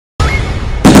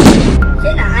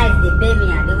Say na eyes they pay me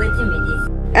and they waiting me this.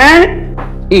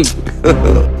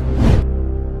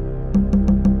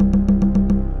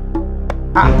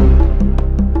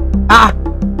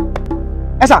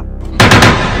 Esa.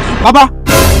 Baba.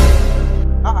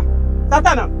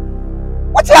 Santana.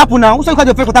 What happened now? Who said you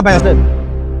can't fetch water by yourself?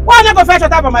 Why not go fetch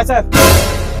water by myself?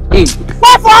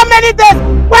 Why for how many days?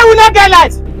 Why we not get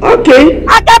light? Okay.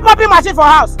 I get pumping machine for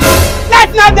house.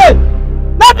 Light not there.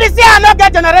 Not be say I not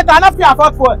get generator. I not feel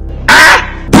afford for it.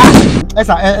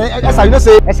 Esa, you know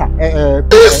say Esa.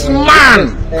 This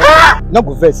man. No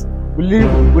go vex. We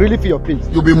really feel your pain.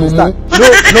 You be mumu. No,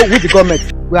 with the government.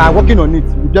 We are working on it.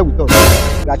 You bear with us.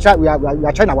 We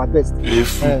are trying our best. We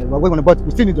are working on it, but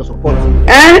we still need your support. You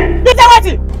say what?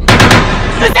 You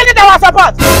still need our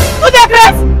support. You dey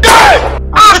grace.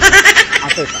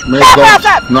 May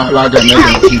God not allow them to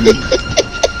kill you.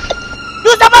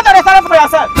 You support the restaurant for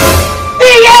yourself. The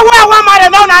year where one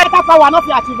man now na power not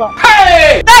achieve.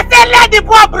 Hey! They say let the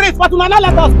poor breathe, but you not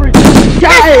let us breathe. This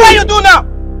is what you do now.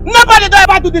 Nobody don't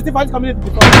ever do this for this community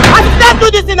before. I can't do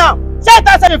this now. Say it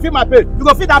and say you feel my pain. You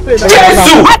go feel that pain. Yes,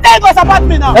 I tell you go support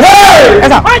me now. Hey!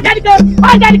 Okay?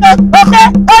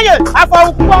 Oh yeah. I for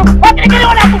Ukuba. Okay, get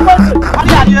on that Ukuba.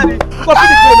 You go feel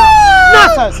the pain now.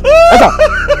 Nonsense.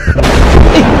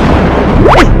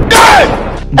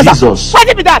 Jesus. What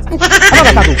be that?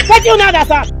 What you know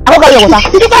understand? I go carry your water.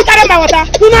 You go carry my water.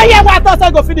 You know hear what I say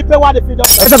go feed the pain while they feed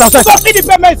us. Go feed the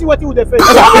pain, see what you dey face.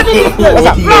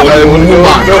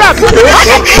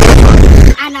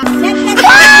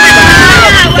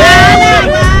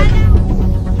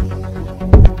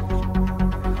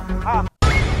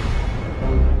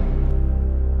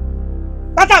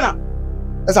 Tatana.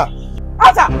 Yes, sir.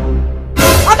 Answer.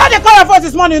 I thought they call your phone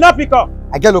this morning, you not pick up.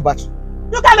 I get low battery.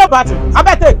 You get low battery. I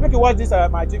better make you watch this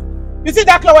my chief. You see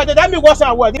that cloth where they let me wash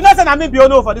and well. You know say I mean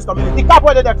Biono for this community. The cap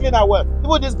where they clean and well.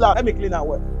 Even this glass, let me clean and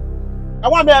well. I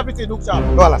want me everything look sharp.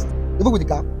 No last. Even with the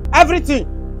cap. Everything.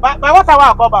 By what hour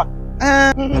I'll come back?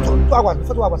 2 hours.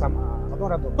 Before 2 hours, I'm 2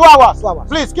 hours. 2 hours.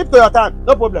 Please keep to your time.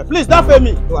 No problem. Please don't fail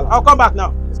me. I'll come back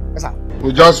now. Yes, sir.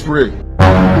 We just pray.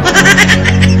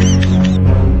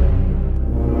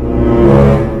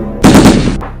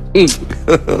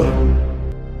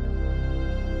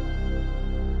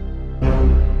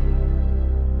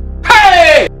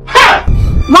 Hey!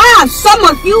 Why have some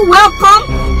of you welcome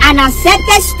and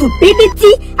accepted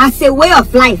stupidity as a way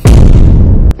of life?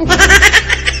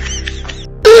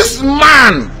 This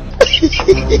man.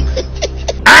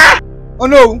 Oh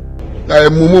no. A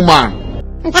mumu man.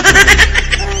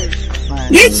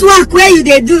 This work where you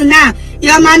they do now,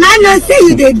 your man I know say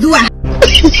you they do.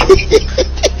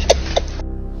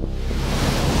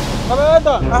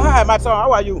 Hi, my son.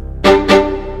 How are you?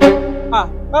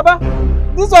 Baba,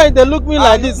 this one they look me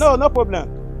like this. No problem.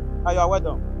 You are well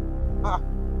done.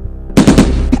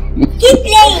 Keep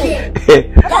playing.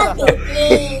 Just keep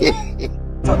playing.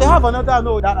 So they have another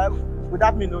no that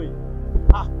without me knowing.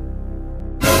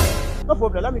 No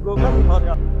problem. Let me go. Let me hurry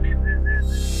up.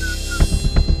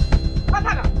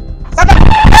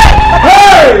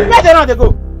 Hey! Where they run they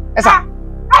go? Esa.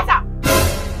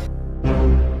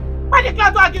 Why the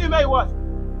class do I give you my watch?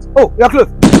 Oh, your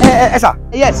clothes. Esa.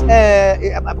 Yes.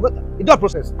 I forgot. It do a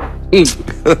process. It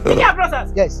do a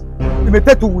process. Yes. It may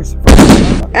take 2 weeks.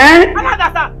 I don't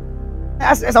understand.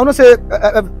 As I want to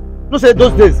say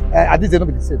those days, at this day not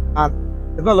be the same. And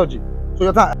technology. So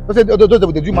your time, don't say those days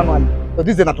they do manually. So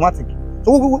this is automatic.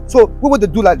 So we would they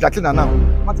do like cleaner now?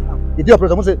 Automatic now. They do a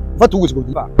process. I want to say for 2 weeks go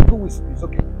deliver. 2 weeks is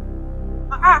okay.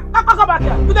 Come back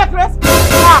here. Do that press.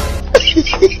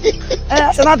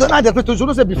 So now the press. So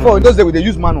don't say before those days they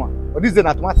use manual, but this is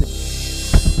automatic.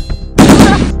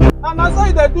 And that's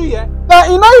how they do here.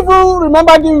 You not even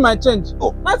remember giving my change.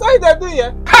 Oh. That's how they do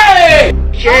here. Hey!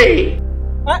 Hey!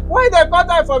 Why they cut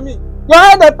that for me? Your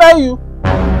head they pay you.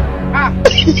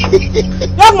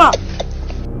 Young man,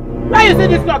 where you see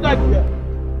this cloth right here?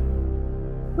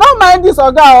 Don't mind this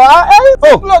oga.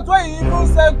 Clothes where you even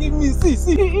say give me.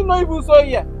 See, he not even so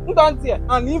here. He don't here,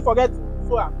 and he forget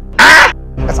so am.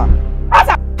 Yes, sir. Yes,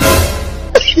 sir.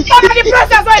 So the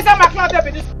process why you sell my cloth there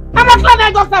be this. I'm a cloth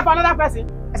I go sell for another person.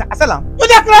 Yes, sir. I sell am. You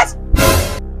dey press?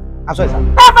 I'm sorry, sir.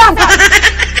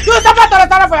 You support the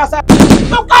restaurant for yourself.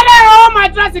 You carry all my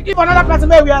dress to keep another person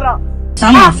where we are.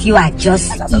 Some of you are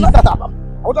just I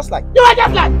was just like. You are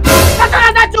just like.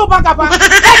 That's you back up.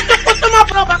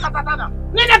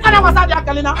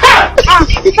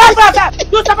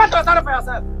 You support the restaurant for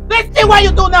yourself. This thing what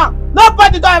you do now.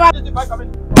 Nobody do ever do the fight coming.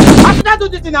 I should not do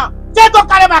this thing now. Just go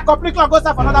carry my complete cloth, go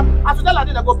sell for another. I should tell her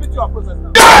they go beat you up process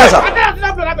now. Yes, sir. I tell her to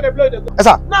not blow the go. Yes,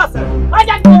 sir. No, sir. I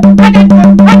get it.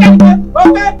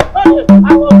 Okay.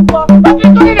 I will go. Okay,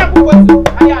 do it.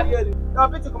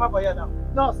 come out for here now.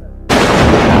 No, sir.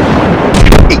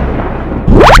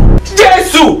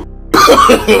 Jesus!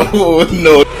 Oh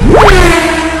no.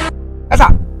 Yes, sir.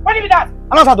 What is that?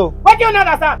 I know, sir. What do you not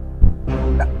understand?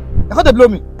 They can't blow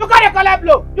me. You can't call it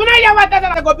blow. You know you want that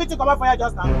I go beat you come out for here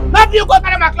just now. Maybe you go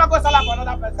carry my clock go sell for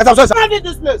another person. Yes, I'm sorry, sir. Don't need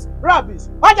this place. Rubbish.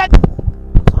 What that?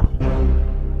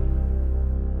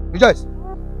 Rejoice.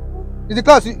 Is the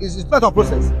class is not on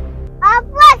process? Our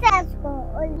process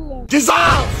for only. Jesus!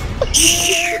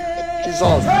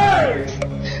 Jesus!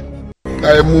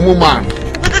 Mumu man.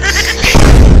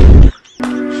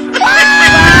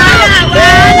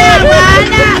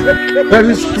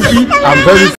 Very stupid and very